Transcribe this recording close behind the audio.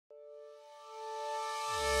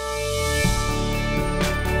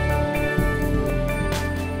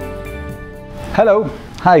Hello,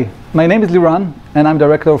 hi, my name is Liran and I'm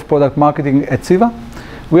Director of Product Marketing at CEVA.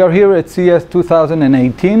 We are here at CES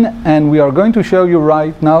 2018 and we are going to show you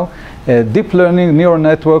right now a deep learning neural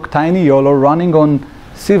network Tiny Yolo running on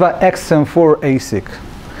CEVA-XM4 ASIC.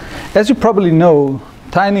 As you probably know,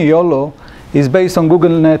 Tiny Yolo is based on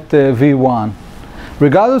GoogleNet V1.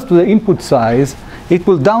 Regardless to the input size, it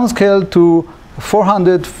will downscale to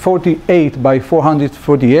 448 by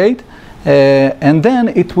 448 and then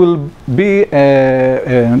it will be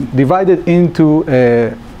divided into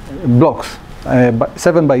blocks,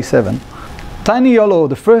 7 by 7. Tiny Yolo,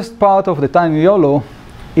 the first part of the Tiny Yolo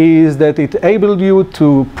is that it enables you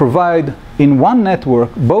to provide in one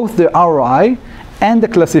network both the ROI and the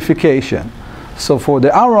classification. So for the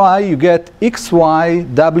ROI you get X, Y,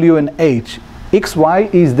 W and H.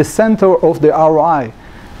 XY is the center of the ROI.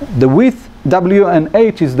 The width, W and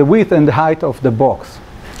H, is the width and the height of the box.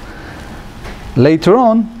 Later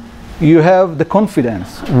on, you have the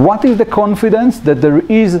confidence. What is the confidence that there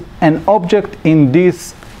is an object in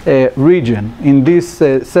this region, in this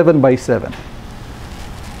 7 by 7?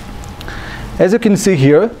 As you can see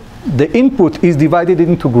here, the input is divided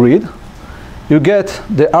into grid. You get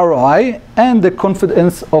the ROI and the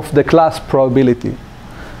confidence of the class probability.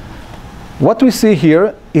 What we see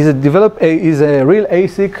here is a real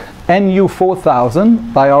ASIC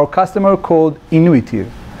NU4000 by our customer called Inuitive.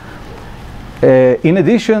 In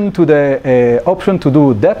addition to the option to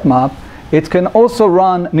do depth map, it can also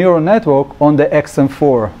run neural network on the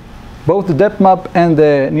XM4. Both the depth map and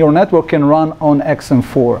the neural network can run on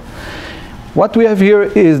XM4. What we have here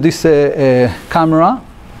is this camera.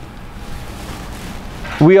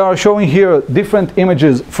 We are showing here different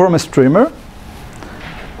images from a streamer.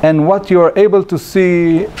 And what you are able to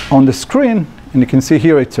see on the screen, and you can see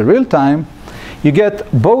here it's a real time, you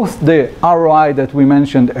get both the ROI that we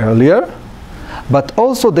mentioned earlier, but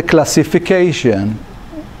also the classification.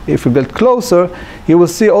 If you get closer, you will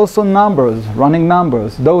see also numbers, running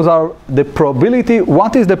numbers. Those are the probability.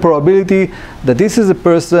 What is the probability that this is a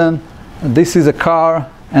person, this is a car,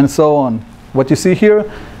 and so on. What you see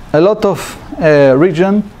here, a lot of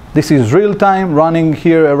region. This is real time, running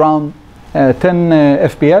here around 10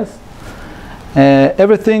 FPS.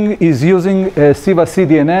 Everything is using CEVA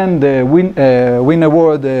CDNN, the Win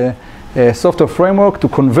Award software framework to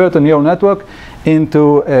convert a neural network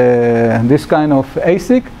into this kind of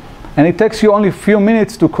ASIC, and it takes you only a few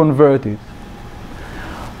minutes to convert it.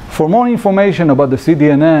 For more information about the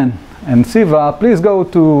CDNN and CEVA, please go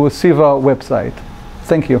to CEVA website.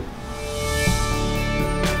 Thank you.